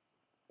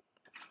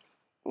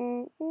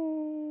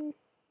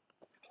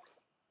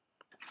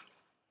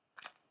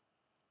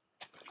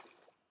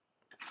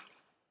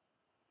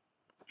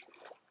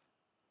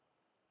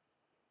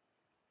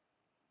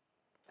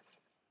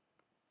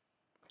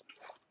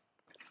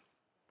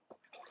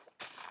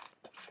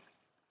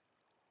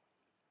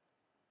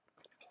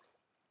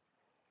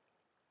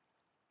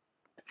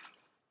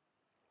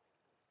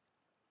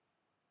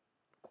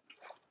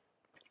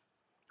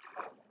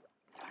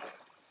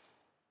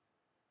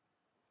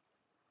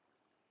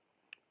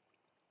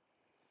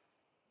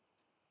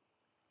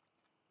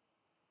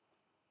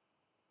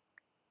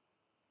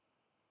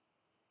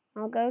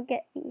 I'll go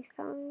get these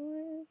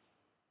flowers.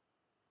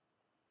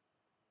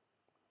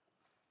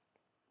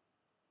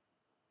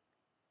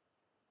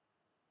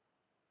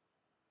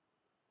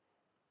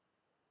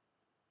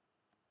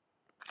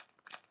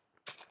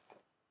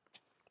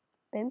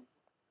 Boom.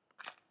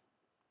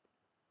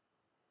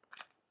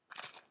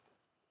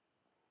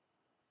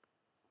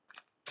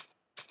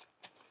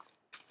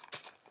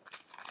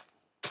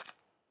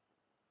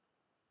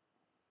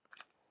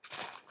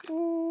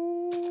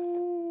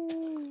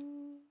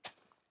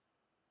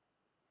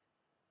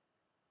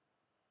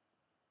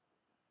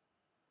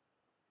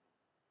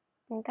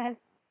 Okay.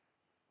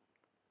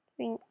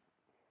 Sweet.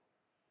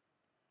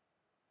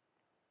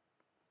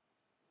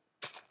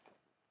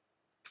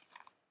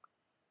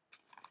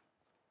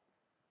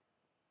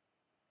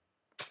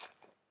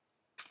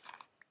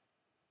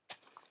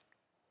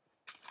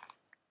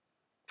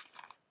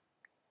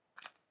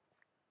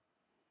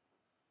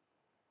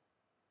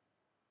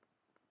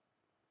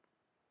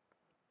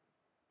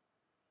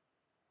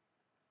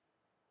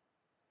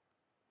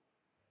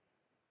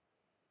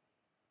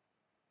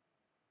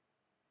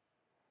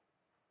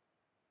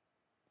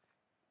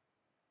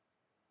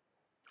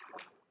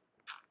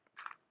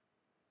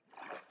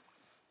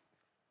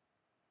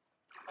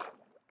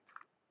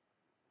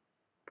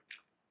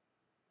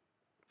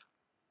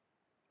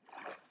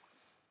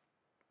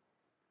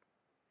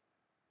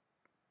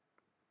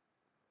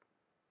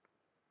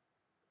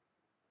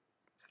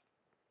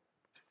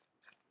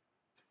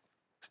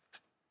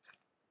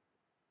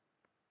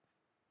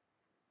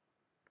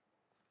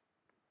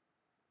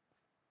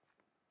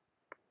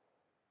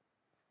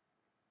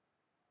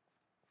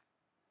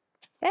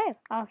 Okay,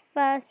 our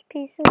first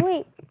piece of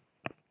wheat.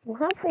 I'm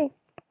happy.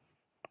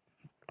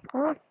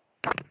 Nice.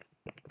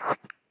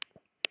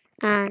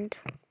 And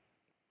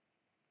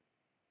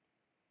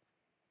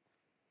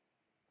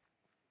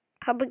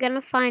probably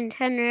gonna find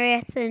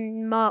Henrietta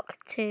in Mark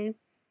 2.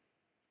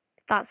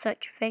 If that's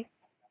such a thing.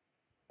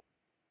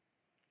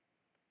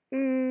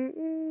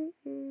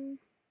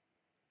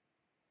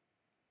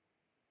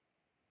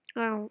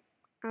 Oh,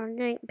 I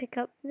didn't pick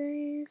up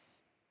this.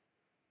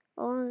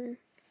 All this.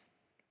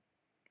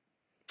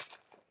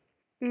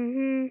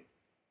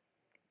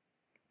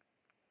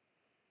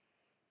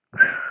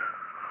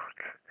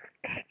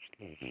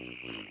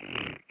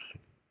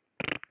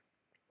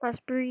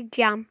 Raspberry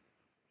jam.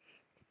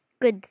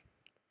 Good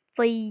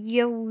for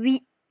your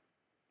wheat.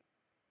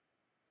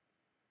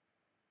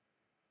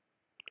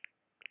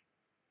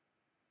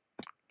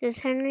 Does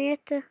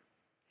Henrietta?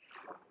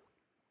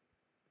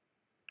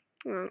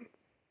 Oh.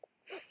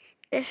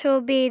 This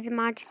will be the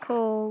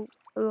magical,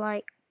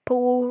 like,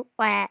 pool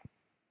where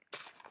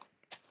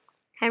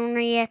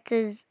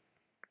Henrietta's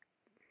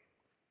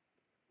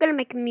gonna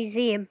make a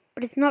museum,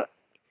 but it's not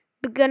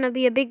gonna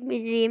be a big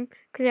museum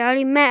because I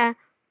only met her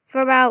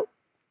for about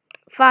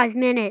 5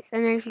 minutes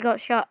and then she got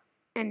shot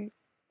and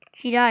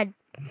she died.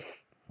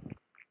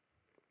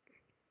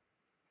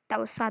 That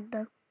was sad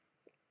though.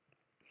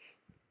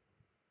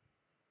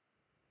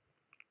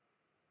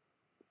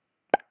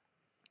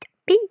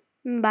 Beep,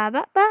 ba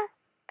ba ba,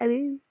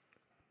 boom,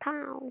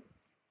 pow.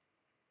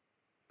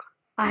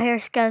 I hear a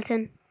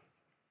skeleton.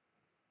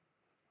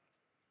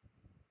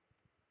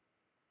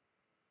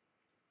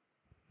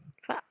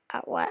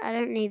 What? I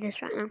don't need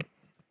this right now.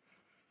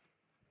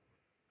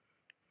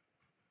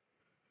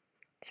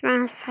 As a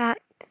matter of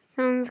fact, the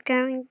sun's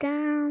going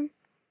down.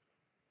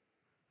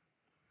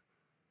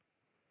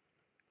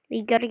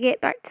 We gotta get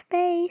back to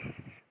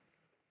base.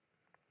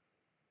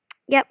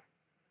 Yep.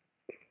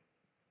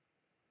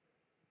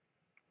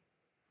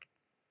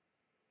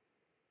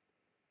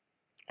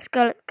 Let's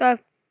go.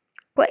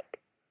 Quick.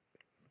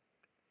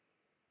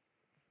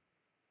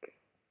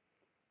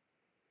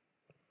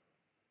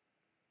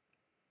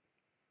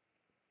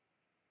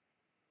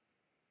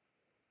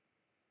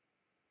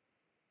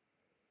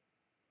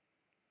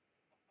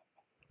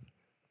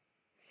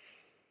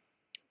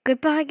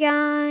 Goodbye,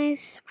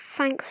 guys.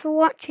 Thanks for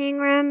watching.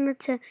 Remember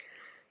to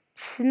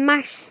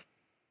smash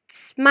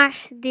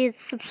the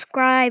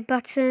subscribe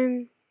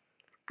button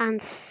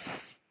and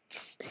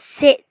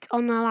sit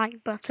on the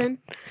like button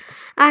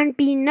and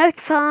be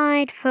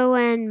notified for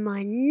when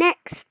my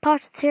next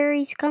part of the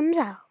series comes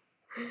out.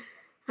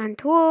 And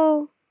to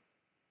all,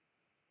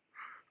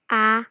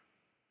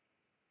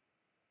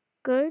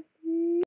 good